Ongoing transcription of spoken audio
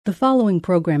The following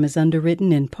program is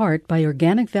underwritten in part by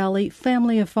Organic Valley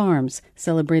Family of Farms,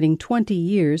 celebrating 20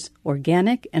 years,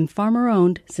 organic and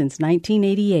farmer-owned since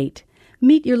 1988.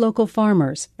 Meet your local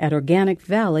farmers at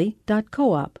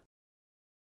organicvalley.coop.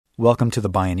 Welcome to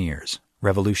the Bioneers,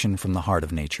 Revolution from the Heart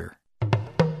of Nature.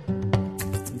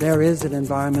 There is an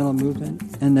environmental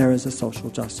movement and there is a social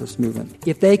justice movement.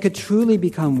 If they could truly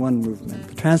become one movement,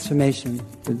 the transformation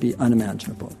would be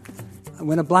unimaginable.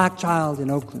 When a black child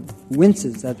in Oakland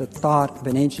winces at the thought of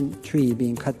an ancient tree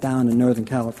being cut down in Northern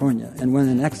California, and when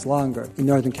an ex-longer in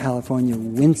Northern California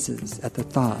winces at the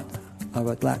thought of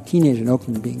a black teenager in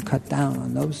Oakland being cut down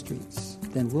on those streets,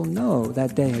 then we'll know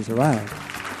that day has arrived.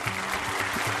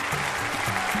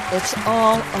 It's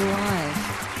all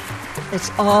alive. It's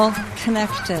all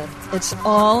connected. It's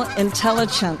all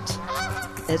intelligent.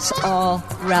 It's all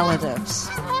relatives.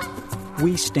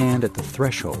 We stand at the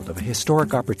threshold of a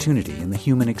historic opportunity in the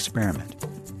human experiment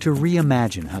to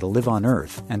reimagine how to live on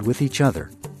Earth and with each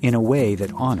other in a way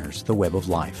that honors the web of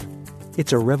life.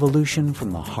 It's a revolution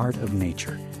from the heart of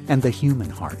nature and the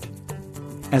human heart.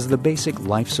 As the basic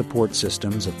life support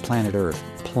systems of planet Earth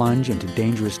plunge into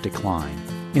dangerous decline,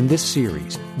 in this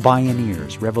series,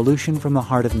 Bioneers, Revolution from the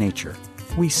Heart of Nature,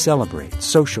 we celebrate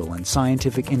social and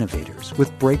scientific innovators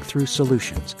with breakthrough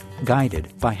solutions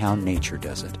guided by how nature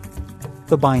does it.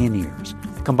 The Bioneers,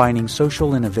 combining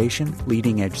social innovation,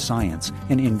 leading-edge science,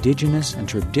 and indigenous and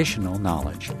traditional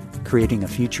knowledge, creating a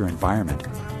future environment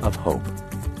of hope.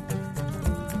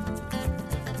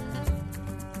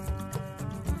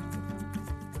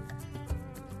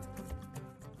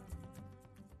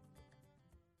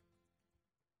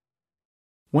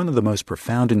 One of the most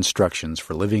profound instructions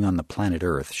for living on the planet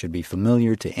Earth should be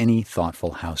familiar to any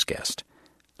thoughtful houseguest.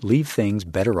 Leave things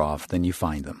better off than you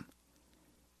find them.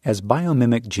 As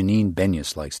biomimic Janine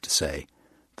Benyus likes to say,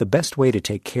 the best way to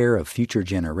take care of future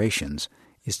generations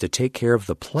is to take care of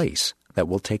the place that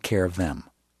will take care of them.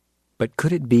 But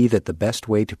could it be that the best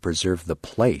way to preserve the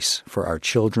place for our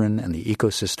children and the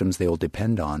ecosystems they will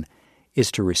depend on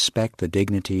is to respect the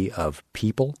dignity of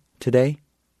people today?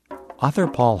 Author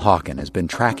Paul Hawken has been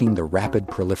tracking the rapid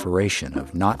proliferation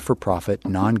of not-for-profit,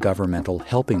 non-governmental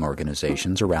helping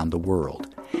organizations around the world.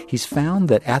 He's found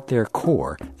that at their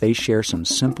core, they share some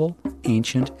simple,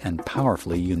 ancient, and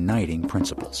powerfully uniting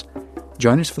principles.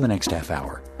 Join us for the next half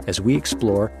hour as we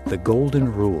explore the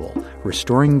Golden Rule,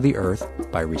 restoring the Earth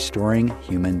by restoring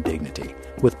human dignity,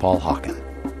 with Paul Hawken.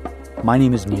 My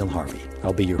name is Neil Harvey.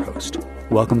 I'll be your host.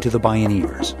 Welcome to the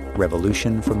Bioneers,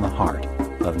 Revolution from the Heart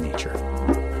of Nature.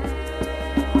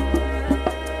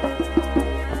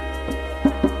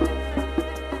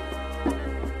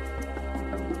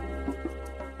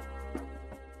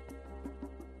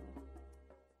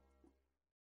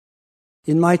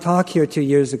 In my talk here 2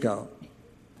 years ago,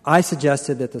 I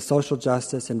suggested that the social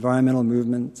justice, environmental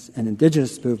movements, and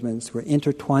indigenous movements were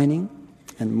intertwining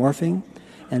and morphing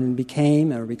and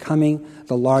became or becoming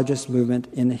the largest movement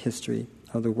in the history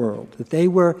of the world. That they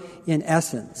were, in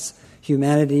essence,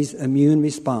 humanity's immune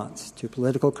response to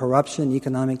political corruption,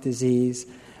 economic disease,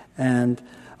 and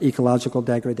ecological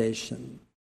degradation.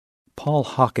 Paul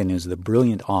Hawken is the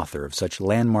brilliant author of such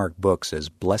landmark books as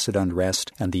Blessed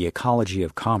Unrest and The Ecology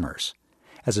of Commerce.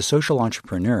 As a social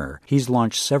entrepreneur, he's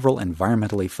launched several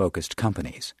environmentally focused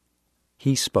companies.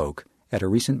 He spoke at a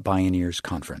recent Bioneers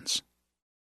conference.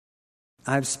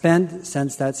 I've spent,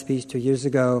 since that speech 2 years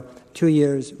ago, 2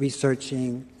 years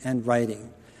researching and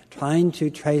writing, trying to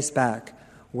trace back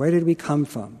where did we come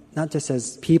from, not just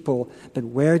as people, but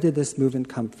where did this movement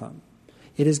come from?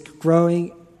 It is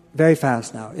growing very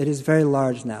fast now. It is very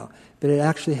large now, but it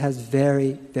actually has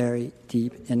very, very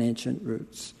deep and ancient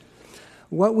roots.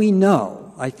 What we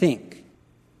know, I think,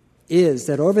 is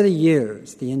that over the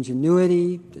years, the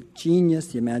ingenuity, the genius,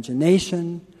 the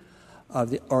imagination of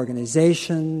the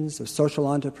organizations, of social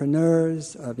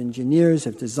entrepreneurs, of engineers,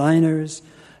 of designers,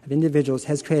 of individuals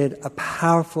has created a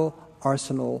powerful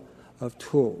arsenal of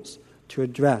tools to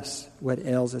address what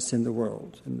ails us in the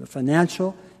world. And the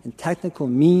financial and technical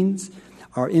means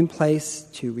are in place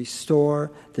to restore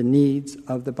the needs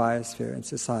of the biosphere and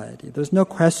society. There's no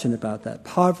question about that.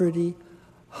 Poverty,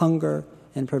 hunger,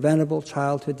 and preventable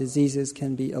childhood diseases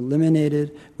can be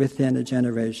eliminated within a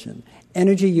generation.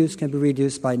 Energy use can be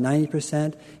reduced by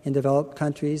 90% in developed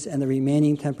countries, and the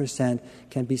remaining 10%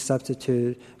 can be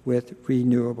substituted with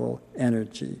renewable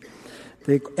energy.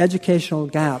 The educational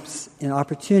gaps in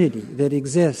opportunity that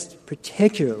exist,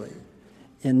 particularly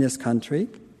in this country,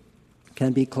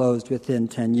 can be closed within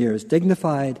 10 years.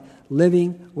 Dignified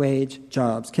living wage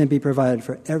jobs can be provided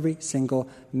for every single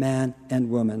man and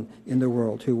woman in the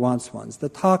world who wants ones. The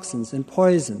toxins and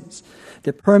poisons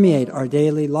that permeate our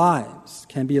daily lives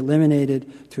can be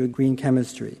eliminated through green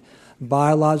chemistry.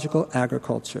 Biological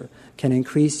agriculture can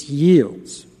increase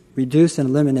yields, reduce and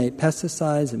eliminate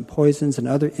pesticides and poisons and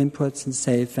other inputs, and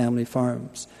save family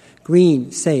farms.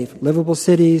 Green, safe, livable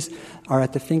cities are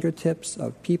at the fingertips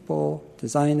of people,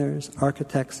 designers,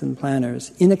 architects, and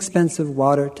planners. Inexpensive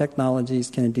water technologies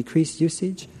can decrease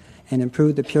usage and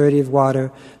improve the purity of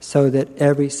water so that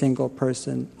every single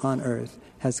person on earth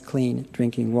has clean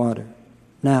drinking water.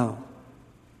 Now,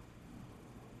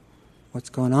 what's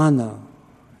going on though?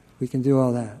 We can do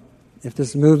all that. If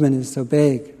this movement is so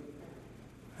big,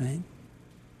 right?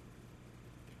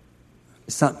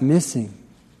 There's something missing.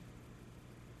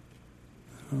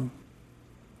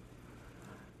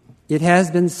 It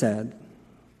has been said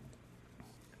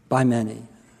by many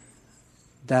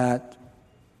that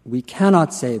we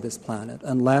cannot save this planet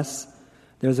unless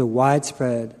there's a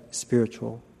widespread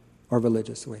spiritual or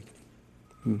religious awakening.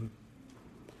 Mm-hmm.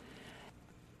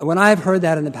 When I've heard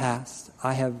that in the past,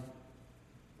 I have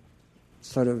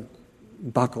sort of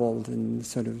buckled and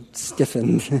sort of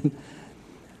stiffened.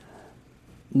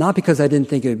 Not because I didn't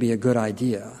think it would be a good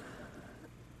idea,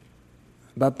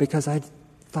 but because I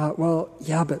thought, well,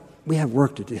 yeah, but we have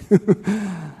work to do.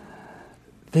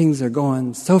 Things are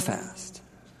going so fast.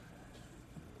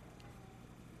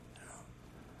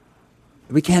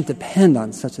 We can't depend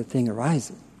on such a thing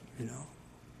arising,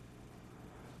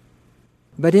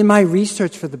 But in my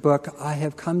research for the book, I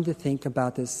have come to think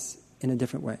about this in a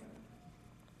different way.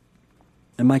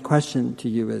 And my question to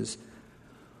you is,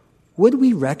 would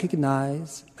we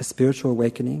recognize a spiritual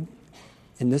awakening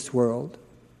in this world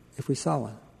if we saw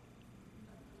one?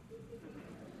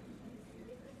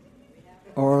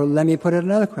 Or let me put it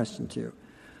another question to you.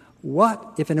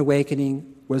 What if an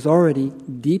awakening was already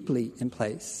deeply in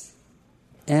place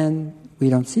and we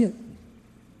don't see it?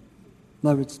 In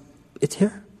other words, it's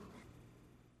here.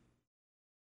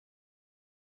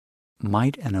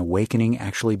 Might an awakening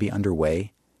actually be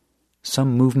underway?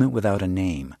 Some movement without a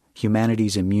name,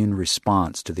 humanity's immune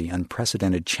response to the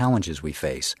unprecedented challenges we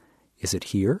face. Is it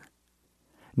here?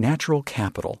 Natural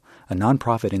Capital, a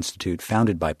nonprofit institute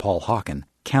founded by Paul Hawken,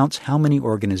 counts how many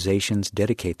organizations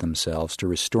dedicate themselves to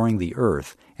restoring the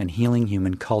earth and healing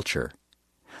human culture.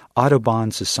 Audubon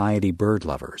Society Bird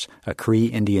Lovers, a Cree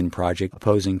Indian project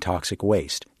opposing toxic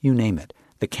waste, you name it.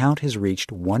 The count has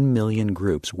reached 1 million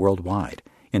groups worldwide,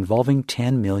 involving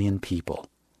 10 million people.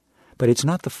 But it's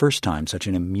not the first time such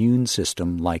an immune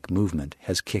system-like movement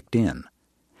has kicked in.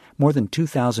 More than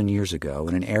 2,000 years ago,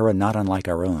 in an era not unlike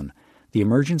our own, the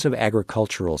emergence of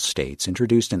agricultural states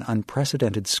introduced an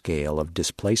unprecedented scale of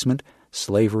displacement,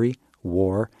 slavery,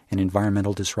 war, and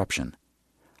environmental disruption.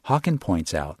 Hawken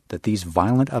points out that these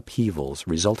violent upheavals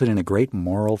resulted in a great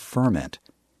moral ferment.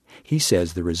 He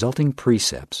says the resulting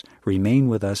precepts remain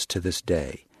with us to this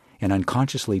day and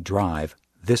unconsciously drive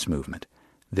this movement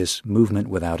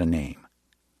without a name.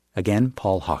 Again,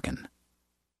 Paul Hawken.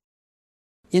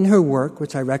 In her work,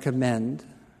 which I recommend,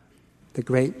 The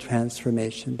Great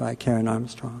Transformation by Karen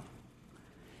Armstrong,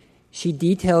 she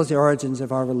details the origins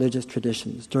of our religious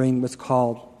traditions during what's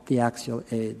called the Axial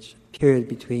Age, period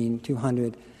between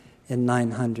 200 and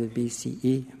 900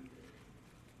 BCE.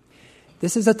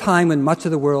 This is a time when much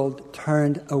of the world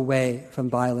turned away from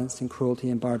violence and cruelty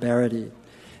and barbarity.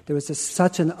 There was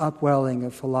such an upwelling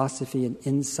of philosophy and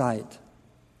insight,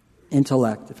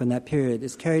 intellect from that period.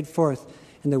 It's carried forth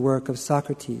in the work of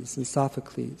Socrates and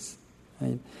Sophocles,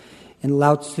 right? In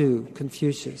Lao Tzu,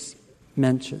 Confucius,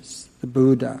 Mencius, the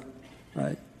Buddha,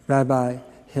 right? Rabbi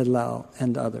Hillel,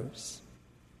 and others.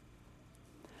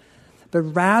 But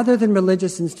rather than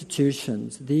religious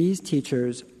institutions, these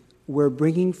teachers were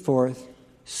bringing forth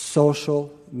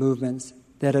social movements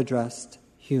that addressed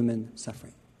human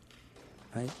suffering.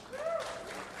 Right?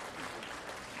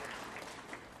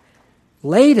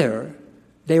 Later,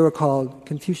 they were called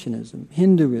Confucianism,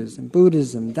 Hinduism,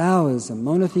 Buddhism, Taoism,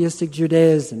 monotheistic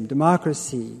Judaism,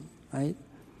 democracy, right?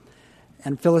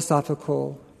 And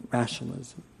philosophical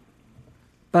rationalism.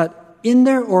 But in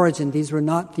their origin, these were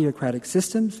not theocratic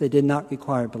systems. They did not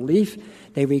require belief.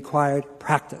 They required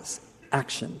practice,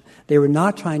 action. They were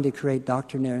not trying to create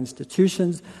doctrinaire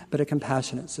institutions, but a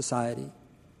compassionate society.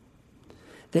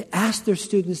 They asked their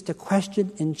students to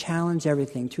question and challenge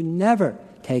everything, to never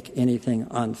take anything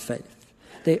on faith.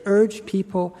 They urged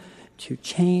people to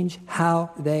change how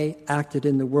they acted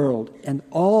in the world, and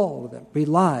all of them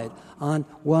relied on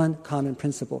one common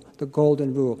principle, the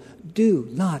golden rule. Do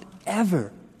not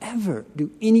ever ever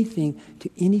do anything to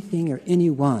anything or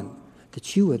anyone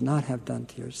that you would not have done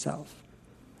to yourself,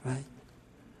 right?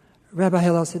 Rabbi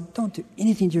Hillel said, don't do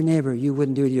anything to your neighbor you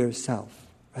wouldn't do to yourself,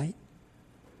 right?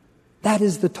 That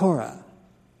is the Torah.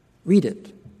 Read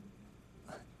it.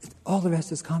 All the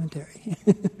rest is commentary.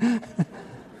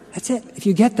 That's it, if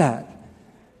you get that,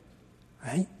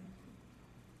 right?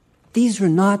 These were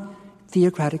not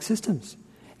theocratic systems.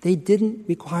 They didn't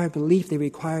require belief, they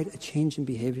required a change in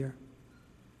behavior,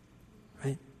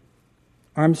 right?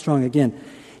 Armstrong again.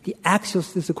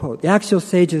 This is a quote, the axial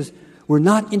sages were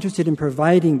not interested in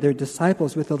providing their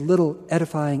disciples with a little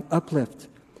edifying uplift,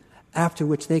 after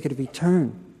which they could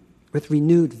return with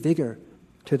renewed vigor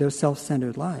to their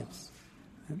self-centered lives.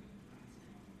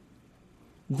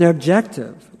 Their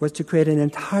objective was to create an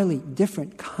entirely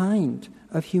different kind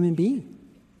of human being.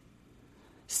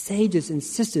 Sages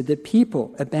insisted that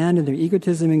people abandon their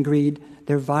egotism and greed,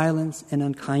 their violence and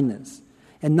unkindness.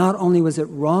 And not only was it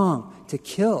wrong to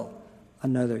kill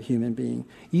another human being,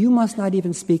 you must not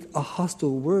even speak a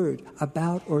hostile word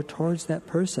about or towards that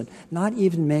person, not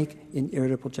even make an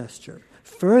irritable gesture.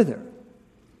 Further,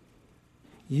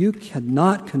 you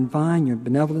cannot confine your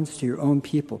benevolence to your own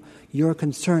people. Your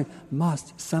concern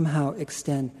must somehow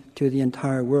extend to the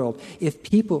entire world. If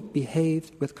people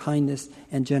behaved with kindness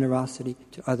and generosity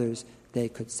to others, they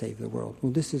could save the world.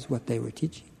 Well, this is what they were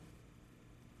teaching,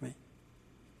 right?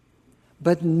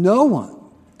 But no one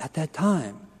at that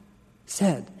time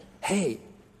said, hey,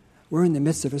 we're in the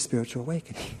midst of a spiritual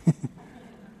awakening,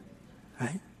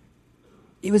 right?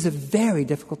 It was a very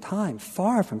difficult time,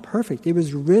 far from perfect. It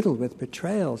was riddled with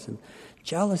betrayals and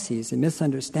jealousies and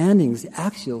misunderstandings. The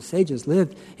axial sages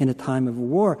lived in a time of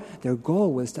war. Their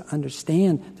goal was to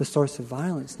understand the source of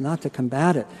violence, not to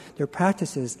combat it. Their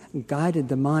practices guided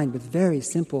the mind with very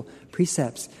simple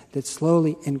precepts that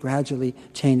slowly and gradually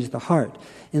changed the heart.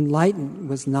 Enlightenment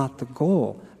was not the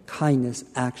goal. Kindness,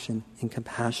 action, and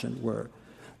compassion were.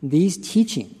 These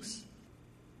teachings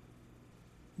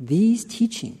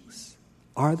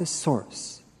are the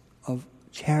source of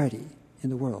charity in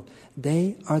the world.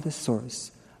 They are the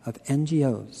source of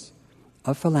NGOs,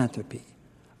 of philanthropy,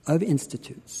 of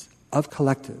institutes, of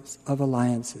collectives, of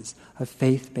alliances, of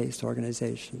faith-based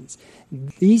organizations.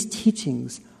 These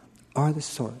teachings are the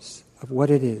source of what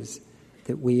it is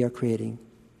that we are creating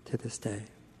to this day,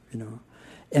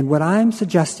 And what I'm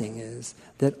suggesting is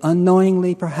that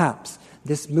unknowingly, perhaps,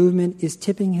 this movement is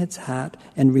tipping its hat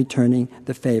and returning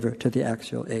the favor to the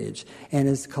axial age, and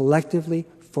is collectively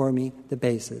forming the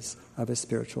basis of a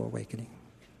spiritual awakening.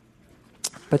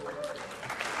 But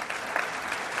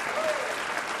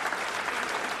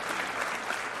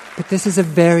this is a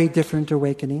very different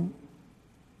awakening.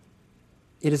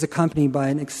 It is accompanied by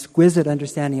an exquisite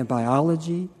understanding of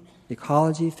biology,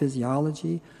 ecology,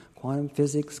 physiology, quantum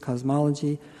physics,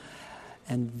 cosmology,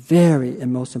 and very,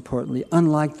 and most importantly,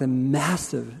 unlike the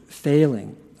massive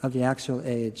failing of the axial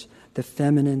age, the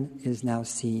feminine is now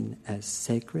seen as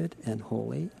sacred and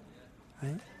holy,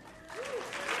 right?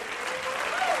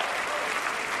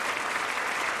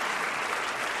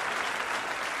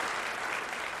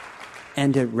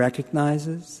 And it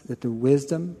recognizes that the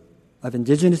wisdom of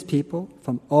indigenous people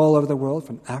from all over the world,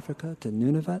 from Africa to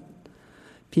Nunavut,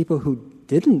 people who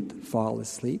didn't fall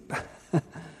asleep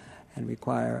and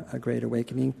require a great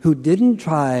awakening, who didn't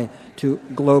try to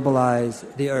globalize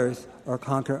the earth or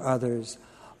conquer others,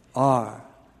 are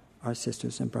our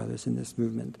sisters and brothers in this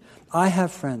movement. I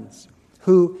have friends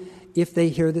who, if they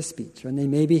hear this speech, and they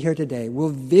may be here today, will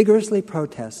vigorously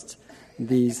protest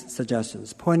these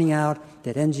suggestions, pointing out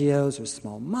that NGOs are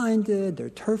small-minded, there are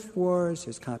turf wars,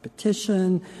 there's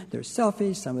competition, they're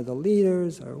selfish, some of the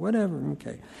leaders, or whatever,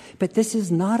 okay. But this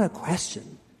is not a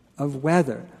question of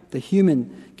whether the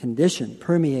human condition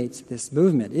permeates this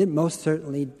movement. It most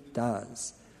certainly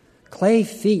does. Clay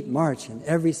feet march in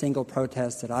every single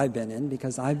protest that I've been in,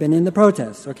 because I've been in the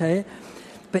protests, okay?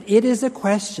 But it is a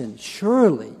question,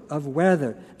 surely, of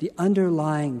whether the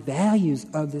underlying values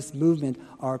of this movement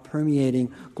are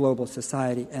permeating global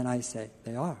society, and I say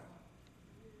they are,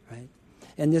 right?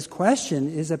 And this question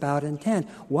is about intent.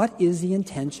 What is the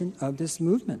intention of this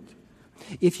movement?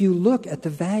 If you look at the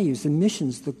values, the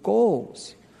missions, the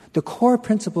goals, the core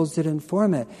principles that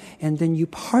inform it, and then you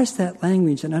parse that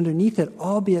language, and underneath it,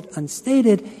 albeit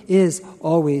unstated, is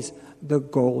always the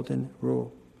golden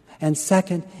rule. And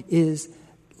second is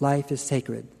life is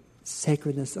sacred.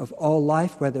 Sacredness of all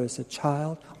life, whether it's a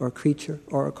child or a creature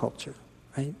or a culture,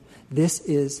 right? This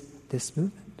is this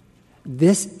movement.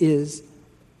 This is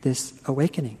this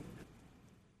awakening.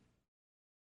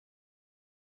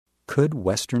 Could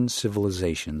Western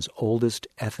civilization's oldest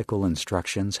ethical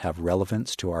instructions have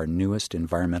relevance to our newest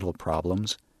environmental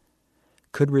problems?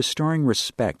 Could restoring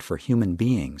respect for human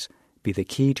beings be the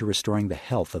key to restoring the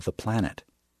health of the planet?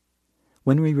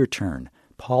 When we return,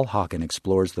 Paul Hawken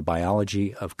explores the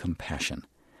biology of compassion.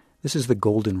 This is the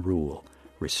golden rule,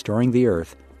 restoring the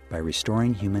earth by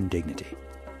restoring human dignity.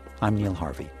 I'm Neil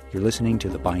Harvey. You're listening to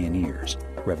The Bioneers,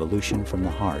 Revolution from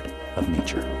the Heart of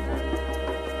Nature.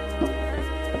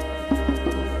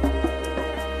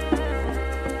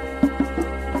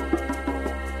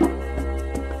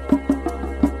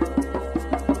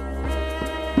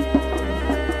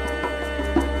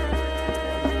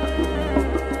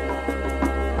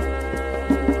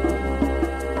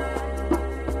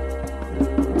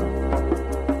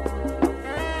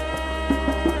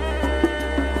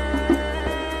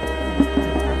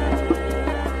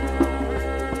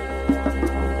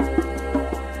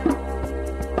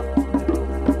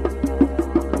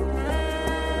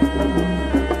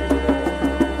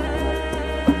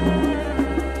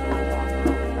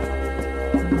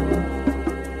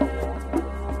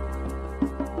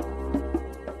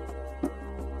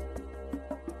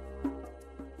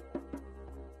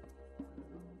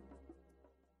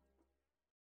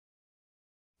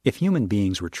 If human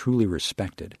beings were truly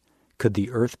respected, could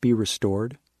the earth be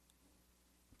restored?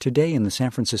 Today in the San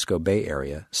Francisco Bay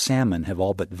Area, salmon have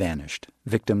all but vanished,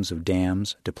 victims of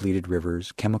dams, depleted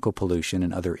rivers, chemical pollution,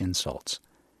 and other insults.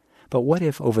 But what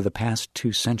if over the past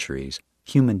 2 centuries,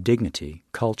 human dignity,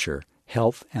 culture,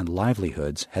 health, and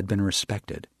livelihoods had been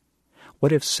respected?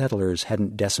 What if settlers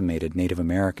hadn't decimated Native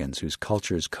Americans whose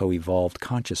cultures co-evolved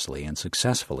consciously and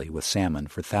successfully with salmon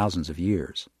for thousands of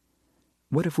years?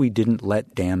 What if we didn't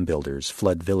let dam builders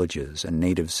flood villages and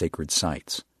native sacred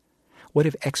sites? What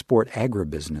if export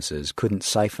agribusinesses couldn't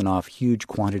siphon off huge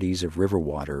quantities of river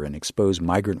water and expose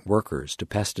migrant workers to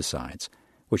pesticides,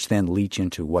 which then leach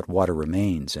into what water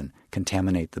remains and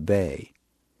contaminate the bay?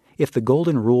 If the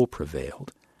golden rule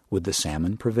prevailed, would the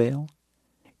salmon prevail?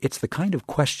 It's the kind of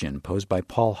question posed by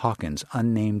Paul Hawken's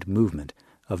unnamed movement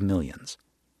of millions.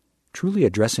 Truly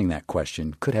addressing that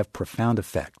question could have profound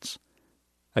effects.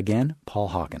 Again, Paul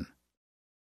Hawken.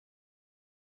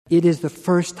 It is the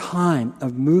first time a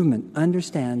movement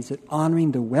understands that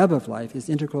honoring the web of life is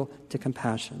integral to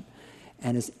compassion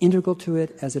and as integral to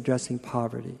it as addressing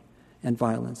poverty and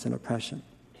violence and oppression.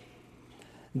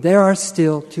 There are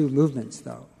still 2 movements,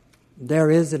 though. There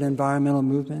is an environmental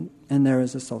movement and there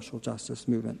is a social justice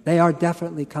movement. They are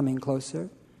definitely coming closer.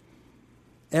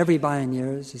 Every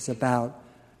Bioneers is about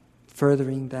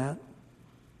furthering that,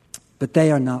 but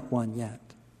they are not one yet.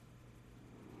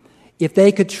 If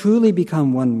they could truly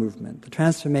become one movement, the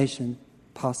transformation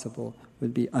possible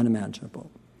would be unimaginable.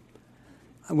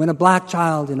 When a black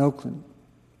child in Oakland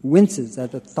winces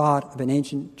at the thought of an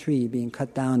ancient tree being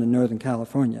cut down in Northern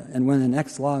California, and when an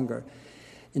ex-longer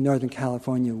in Northern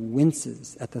California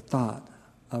winces at the thought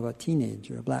of a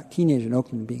black teenager in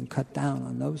Oakland being cut down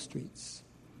on those streets,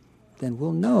 then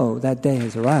we'll know that day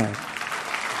has arrived.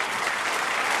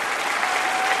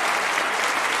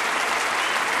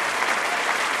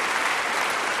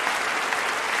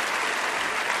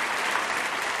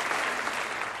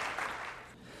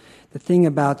 The thing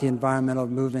about the environmental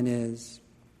movement is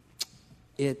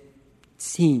it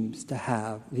seems to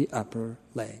have the upper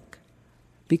leg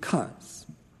because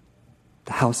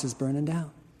the house is burning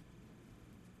down.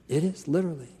 It is,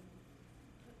 literally.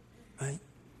 Right?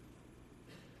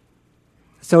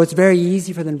 So it's very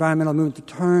easy for the environmental movement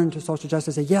to turn to social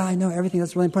justice and say, yeah, I know everything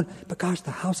that's really important, but gosh,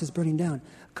 the house is burning down.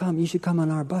 You should come on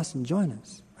our bus and join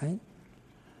us. Right?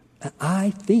 And I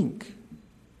think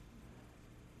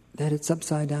that it's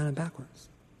upside down and backwards.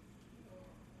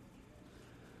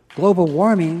 Global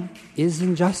warming is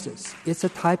injustice. It's a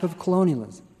type of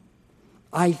colonialism.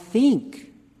 I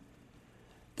think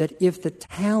that if the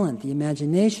talent, the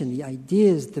imagination, the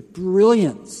ideas, the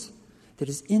brilliance that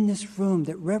is in this room,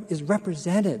 that is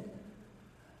represented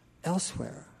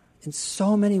elsewhere in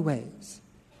so many ways,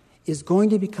 is going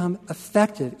to become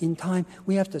effective in time,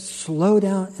 we have to slow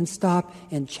down and stop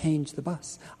and change the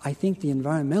bus. I think the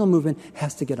environmental movement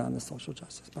has to get on the social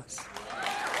justice bus.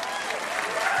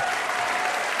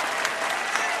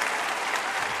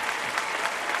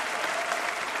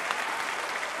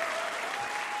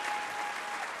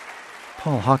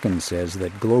 Paul Hawken says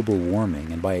that global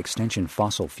warming, and by extension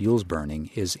fossil fuels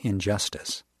burning, is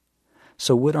injustice.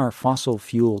 So would our fossil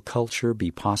fuel culture be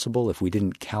possible if we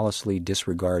didn't callously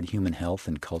disregard human health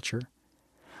and culture?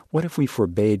 What if we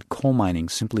forbade coal mining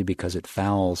simply because it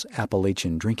fouls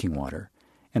Appalachian drinking water,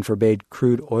 and forbade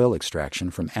crude oil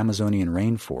extraction from Amazonian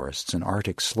rainforests and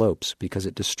Arctic slopes because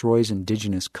it destroys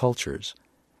indigenous cultures,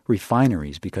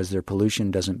 refineries because their pollution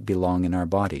doesn't belong in our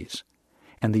bodies,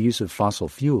 and the use of fossil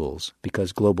fuels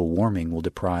because global warming will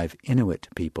deprive Inuit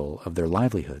people of their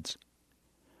livelihoods?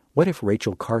 What if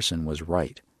Rachel Carson was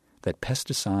right, that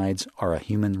pesticides are a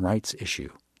human rights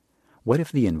issue? What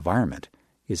if the environment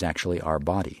is actually our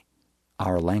body,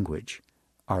 our language,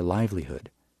 our livelihood,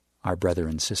 our brother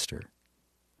and sister?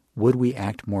 Would we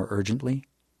act more urgently?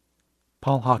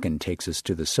 Paul Hawken takes us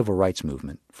to the civil rights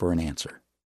movement for an answer.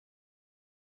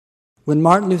 When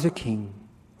Martin Luther King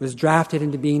was drafted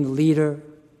into being the leader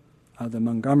of the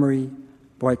Montgomery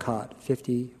boycott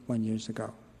 51 years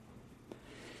ago,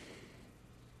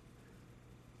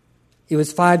 it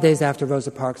was 5 days after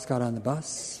Rosa Parks got on the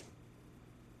bus.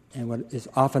 And what is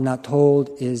often not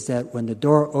told is that when the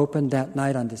door opened that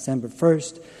night on December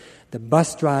 1st, the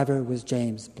bus driver was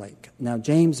James Blake. Now,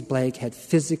 James Blake had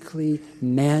physically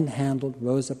manhandled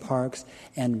Rosa Parks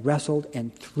and wrestled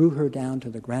and threw her down to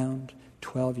the ground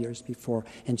 12 years before,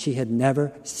 and she had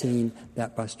never seen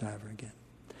that bus driver again.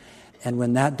 And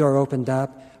when that door opened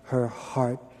up, her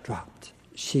heart dropped.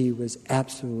 She was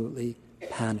absolutely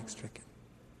panic-stricken.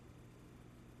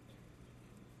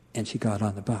 And she got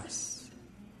on the bus.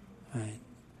 Right?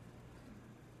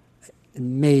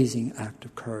 Amazing act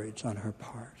of courage on her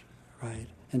part. Right?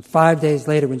 And 5 days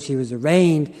later, when she was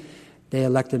arraigned, they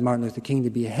elected Martin Luther King to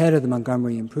be head of the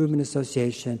Montgomery Improvement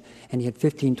Association, and he had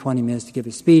 15, 20 minutes to give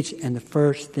a speech, and the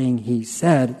first thing he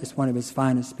said is one of his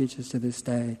finest speeches to this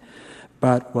day,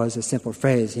 but was a simple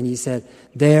phrase, and he said,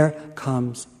 "There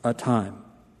comes a time."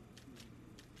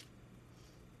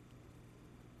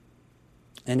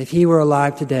 And if he were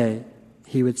alive today,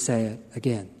 he would say it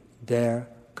again. There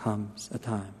comes a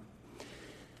time.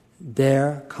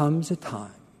 There comes a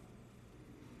time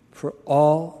for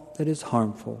all that is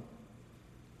harmful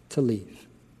to leave.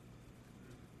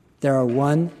 There are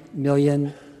 1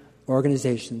 million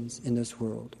organizations in this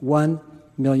world, 1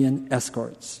 million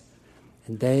escorts,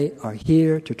 and they are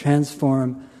here to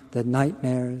transform the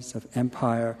nightmares of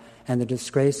empire and the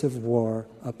disgrace of war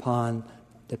upon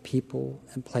the people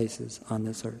and places on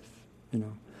this earth.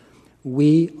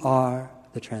 We are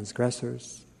the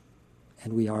transgressors,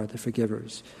 and we are the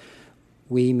forgivers.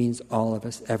 We means all of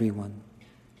us, everyone.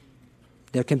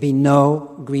 There can be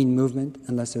no green movement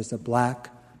unless there's a black,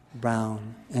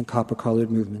 brown, and copper-colored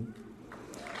movement.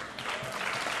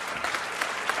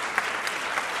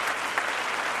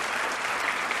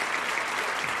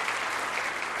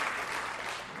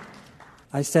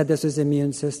 I said this is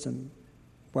immune system.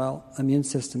 Well, immune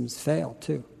systems fail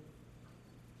too.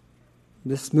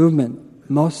 This movement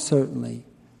most certainly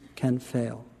can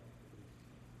fail.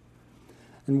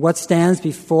 And what stands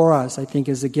before us, I think,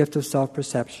 is a gift of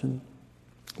self-perception,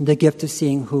 the gift of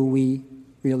seeing who we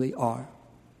really are.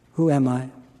 Who am I?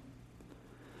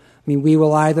 We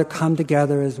will either come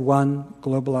together as one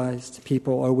globalized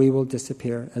people, or we will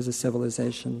disappear as a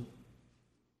civilization.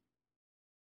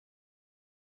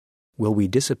 Will we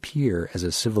disappear as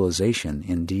a civilization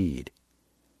indeed?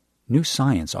 New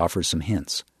science offers some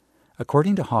hints.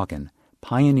 According to Hawken,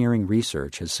 pioneering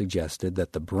research has suggested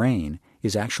that the brain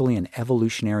is actually an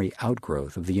evolutionary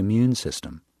outgrowth of the immune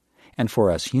system. And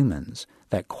for us humans,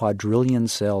 that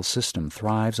quadrillion-cell system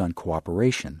thrives on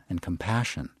cooperation and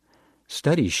compassion.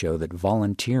 Studies show that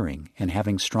volunteering and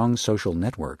having strong social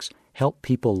networks help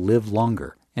people live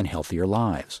longer and healthier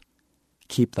lives.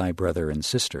 Keep thy brother and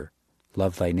sister.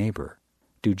 Love thy neighbor.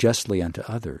 Do justly unto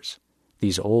others.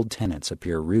 These old tenets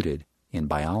appear rooted in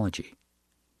biology.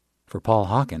 For Paul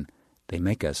Hawken, they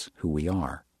make us who we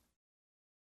are.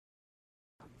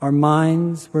 Our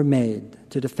minds were made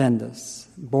to defend us,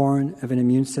 born of an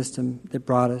immune system that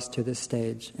brought us to this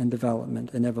stage in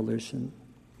development and evolution.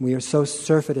 We are so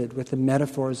surfeited with the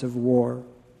metaphors of war,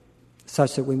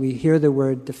 such that when we hear the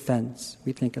word defense,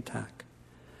 we think attack.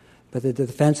 But the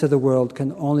defense of the world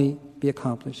can only be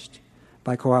accomplished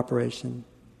by cooperation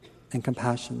and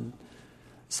compassion.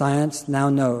 Science now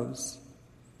knows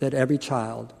that every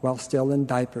child, while still in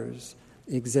diapers,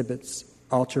 exhibits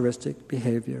altruistic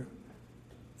behavior.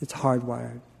 It's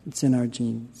hardwired. It's in our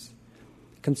genes.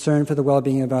 Concern for the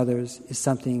well-being of others is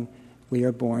something we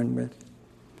are born with.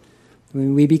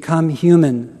 When we become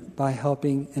human by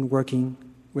helping and working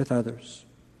with others,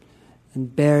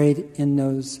 and buried in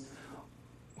those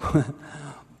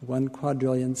 1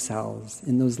 quadrillion cells,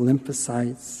 in those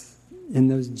lymphocytes, in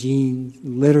those genes,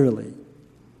 literally,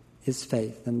 is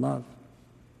faith and love.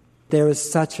 There is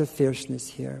such a fierceness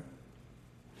here.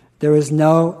 There is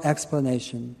no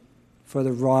explanation for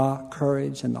the raw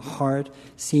courage and the heart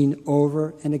seen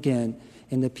over and again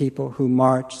in the people who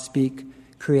march, speak,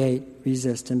 create,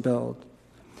 resist, and build.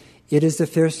 It is the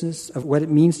fierceness of what it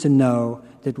means to know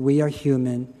that we are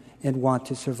human and want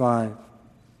to survive.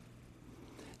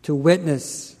 To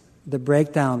witness the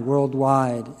breakdown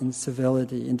worldwide in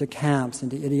civility, into camps,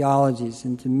 into ideologies,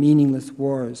 into meaningless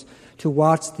wars, to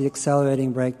watch the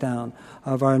accelerating breakdown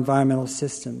of our environmental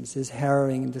systems is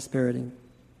harrowing and dispiriting.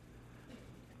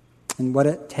 And what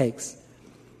it takes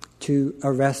to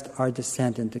arrest our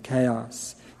descent into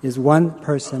chaos is one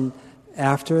person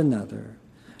after another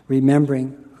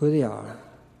remembering who they are,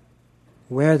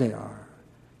 where they are,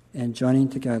 and joining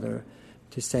together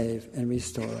to save and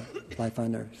restore life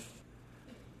on earth.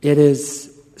 It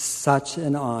is such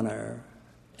an honor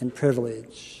and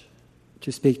privilege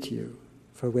to speak to you,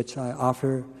 for which I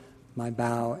offer my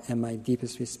bow and my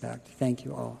deepest respect. Thank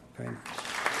you all very much.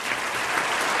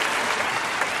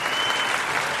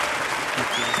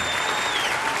 Thank you.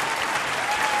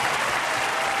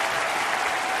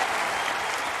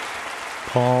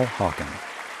 Paul Hawken.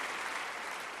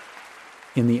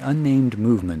 In the unnamed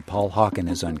movement Paul Hawken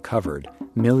has uncovered,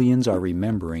 millions are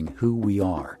remembering who we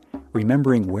are,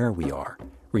 remembering where we are,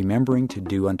 remembering to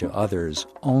do unto others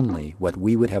only what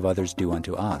we would have others do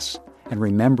unto us, and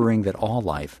remembering that all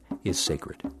life is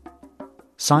sacred.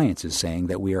 Science is saying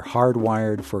that we are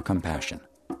hardwired for compassion.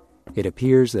 It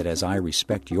appears that as I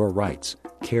respect your rights,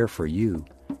 care for you,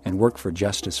 and work for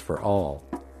justice for all,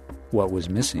 what was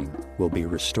missing will be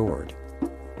restored.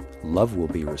 Love will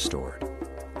be restored,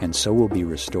 and so will be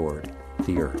restored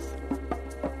the earth.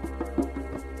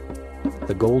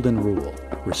 The Golden Rule: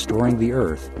 restoring the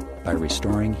earth by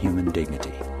restoring human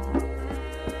dignity.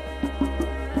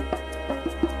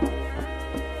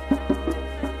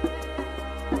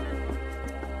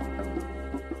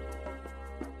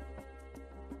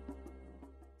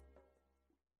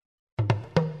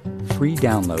 Free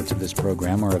downloads of this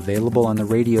program are available on the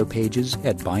radio pages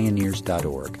at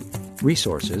Bioneers.org.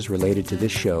 Resources related to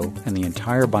this show and the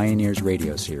entire Bioneers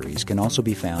radio series can also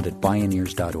be found at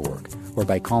Bioneers.org or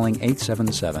by calling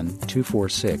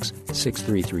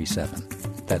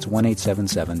 877-246-6337. That's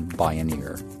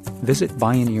 1-877-BIONEER. Visit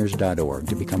Bioneers.org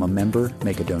to become a member,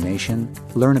 make a donation,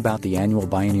 learn about the annual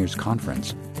Bioneers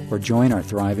Conference, or join our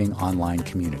thriving online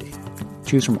community.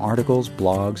 Choose from articles,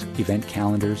 blogs, event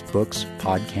calendars, books,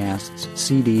 podcasts,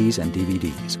 CDs, and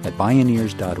DVDs at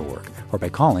Bioneers.org or by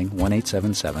calling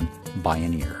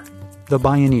 1-877-BIONEER. The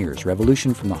Bioneers: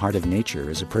 Revolution from the Heart of Nature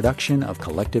is a production of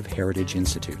Collective Heritage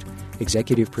Institute.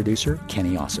 Executive producer,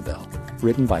 Kenny Ausubel.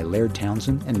 Written by Laird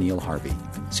Townsend and Neil Harvey.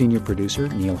 Senior producer,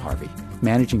 Neil Harvey.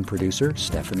 Managing producer,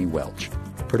 Stephanie Welch.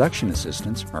 Production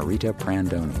assistants, Marita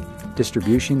Prandoni.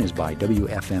 Distribution is by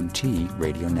WFMT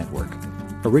Radio Network.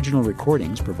 Original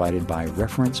recordings provided by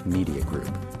Reference Media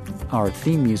Group. Our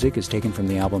theme music is taken from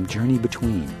the album Journey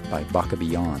Between by Baka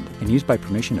Beyond and used by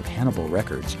permission of Hannibal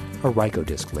Records, a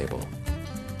Rykodisc label.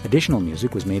 Additional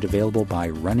music was made available by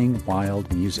Running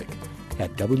Wild Music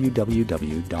at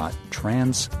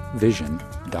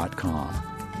www.transvision.com.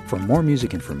 For more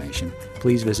music information,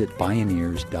 please visit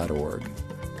Bioneers.org.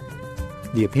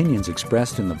 The opinions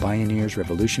expressed in the Bioneers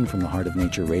Revolution from the Heart of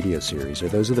Nature radio series are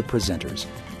those of the presenters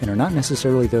and are not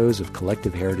necessarily those of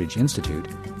Collective Heritage Institute,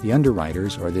 the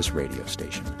underwriters, or this radio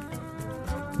station.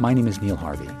 My name is Neil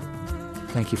Harvey.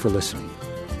 Thank you for listening.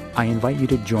 I invite you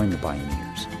to join the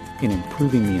Bioneers in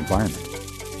improving the environment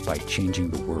by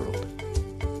changing the world.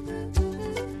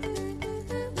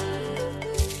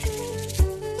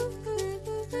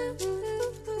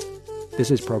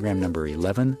 This is program number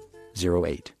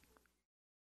 1108.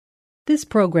 This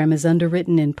program is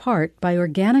underwritten in part by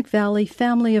Organic Valley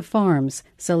Family of Farms,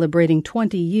 celebrating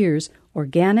 20 years,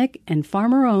 organic and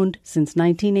farmer-owned since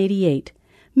 1988.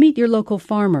 Meet your local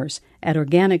farmers at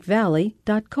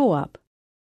organicvalley.coop.